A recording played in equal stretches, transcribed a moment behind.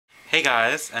Hey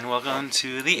guys, and welcome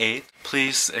to the 8th.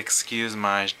 Please excuse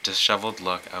my disheveled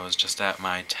look. I was just at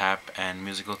my tap and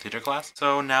musical theater class.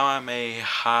 So now I'm a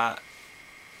hot,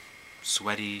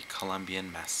 sweaty Colombian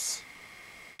mess.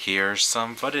 Here's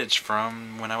some footage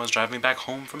from when I was driving back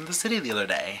home from the city the other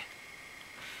day.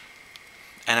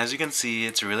 And as you can see,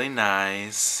 it's really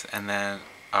nice. And then,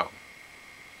 oh,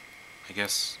 I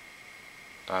guess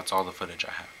that's all the footage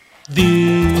I have.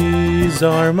 These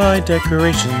are my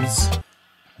decorations.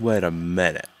 Wait a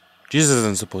minute. Jesus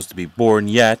isn't supposed to be born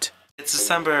yet. It's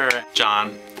December.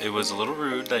 John, it was a little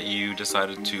rude that you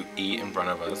decided to eat in front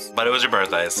of us. But it was your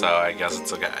birthday, so I guess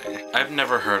it's okay. I've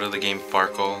never heard of the game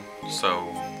Farkle, so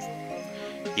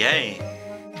yay.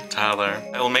 Tyler,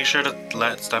 I will make sure to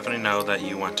let Stephanie know that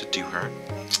you want to do her,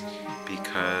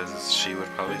 because she would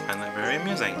probably find that very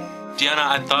amusing. Deanna,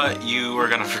 I thought you were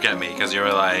gonna forget me, because you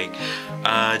were like,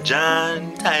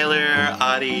 John, Tyler,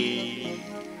 Audie,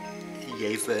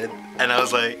 Jason, and I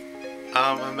was like,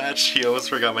 I'm mad she almost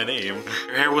forgot my name.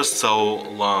 Your hair was so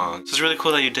long. So it's really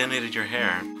cool that you donated your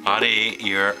hair. Audie,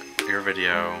 your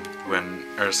video when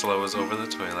Ursula was over the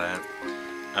toilet,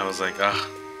 I was like, ugh,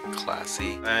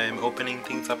 classy. I'm opening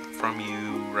things up from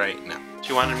you right now.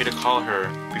 She wanted me to call her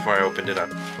before I opened it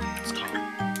up. Let's call her.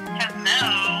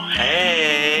 Hello.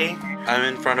 Hey! I'm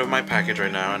in front of my package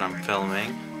right now and I'm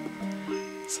filming,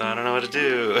 so I don't know what to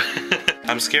do.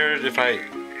 I'm scared if I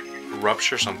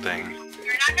rupture something.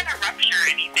 You're not gonna rupture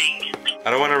anything. I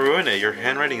don't want to ruin it. Your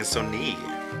handwriting is so neat.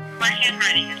 My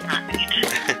handwriting is not neat.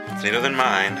 It's neater than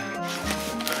mine. My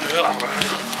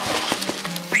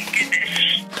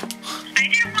goodness. I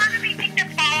didn't want anything to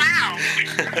fall out.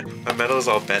 My metal is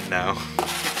all bent now.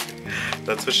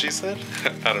 That's what she said?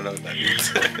 I don't know what that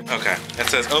means. Okay. It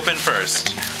says open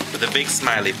first with a big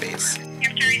smiley face. You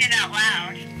have to read it out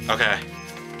loud. Okay.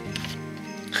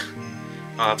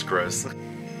 Oh, that's gross.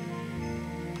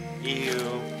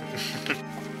 Ew.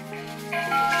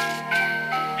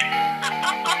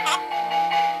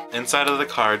 Inside of the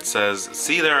card says,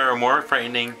 see, there are more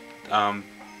frightening,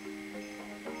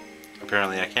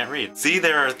 apparently I can't read. See,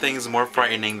 there are things more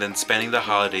frightening than spending the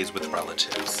holidays with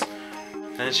relatives.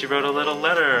 And she wrote a little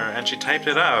letter and she typed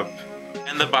it up.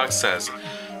 And the box says,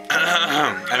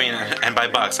 and by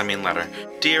box I mean letter.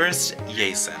 Dearest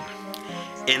Jason,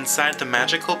 inside the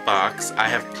magical box, I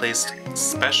have placed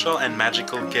special and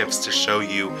magical gifts to show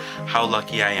you how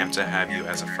lucky I am to have you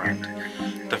as a friend.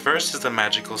 The first is a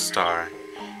magical star.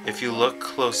 If you look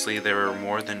closely, there are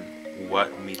more than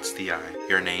what meets the eye.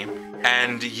 Your name?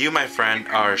 And you, my friend,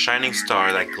 are a shining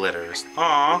star that glitters.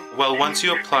 Aww. Well, once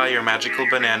you apply your magical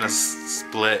banana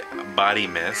split body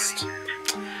mist,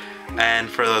 and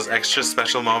for those extra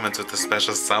special moments with the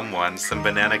special someone, some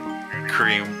banana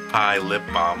cream pie lip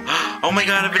balm. Oh my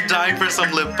god, I've been dying for some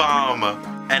lip balm!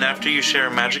 And after you share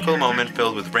a magical moment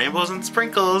filled with rainbows and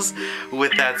sprinkles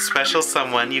with that special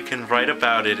someone, you can write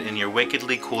about it in your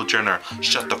wickedly cool journal.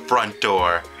 Shut the front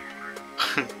door.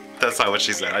 That's not what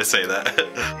she said, I say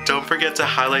that. Don't forget to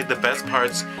highlight the best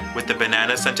parts with the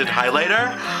banana scented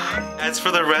highlighter. As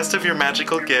for the rest of your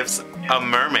magical gifts, a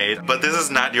mermaid. But this is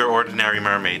not your ordinary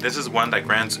mermaid. This is one that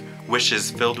grants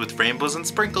wishes filled with rainbows and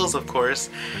sprinkles, of course.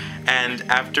 And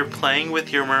after playing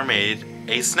with your mermaid,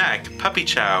 a snack, puppy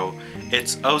chow.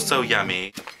 It's oh so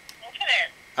yummy. Look at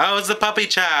it. Oh, it's the puppy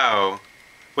chow.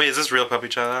 Wait, is this real puppy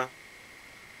chow though?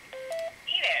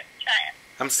 Eat it. Try it.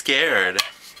 I'm scared. It's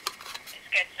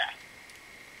good stuff.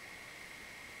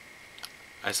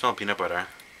 I smell peanut butter.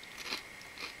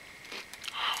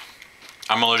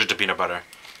 I'm allergic to peanut butter.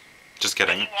 Just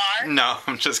kidding. You are? No,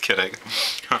 I'm just kidding.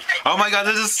 Oh my god,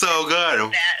 this is so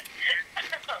good.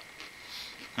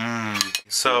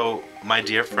 So, my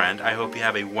dear friend, I hope you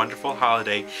have a wonderful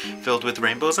holiday filled with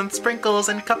rainbows and sprinkles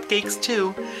and cupcakes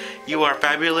too. You are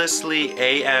fabulously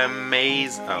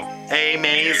amazing.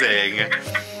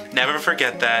 Never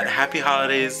forget that. Happy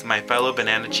holidays, my fellow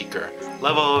banana cheeker.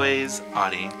 Love always,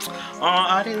 Audie. Oh,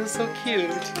 Audie, that's so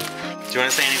cute. Do you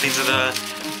want to say anything to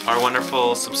our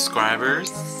wonderful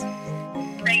subscribers?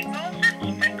 Rainbows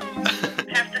and sprinkles.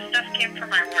 Half the stuff came from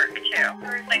my work too. I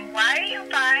was like, why are you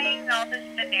buying all this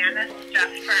banana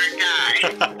stuff for a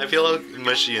guy? I feel all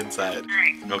mushy inside.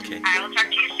 Alright. Okay. I will talk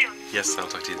to you soon. Yes, I'll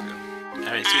talk to you soon.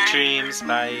 Alright, sweet dreams.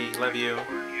 Bye. Love you.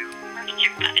 Love you.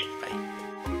 Bye. Bye.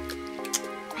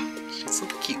 She's so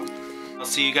cute. I'll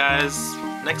see you guys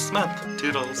next month.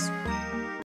 Toodles.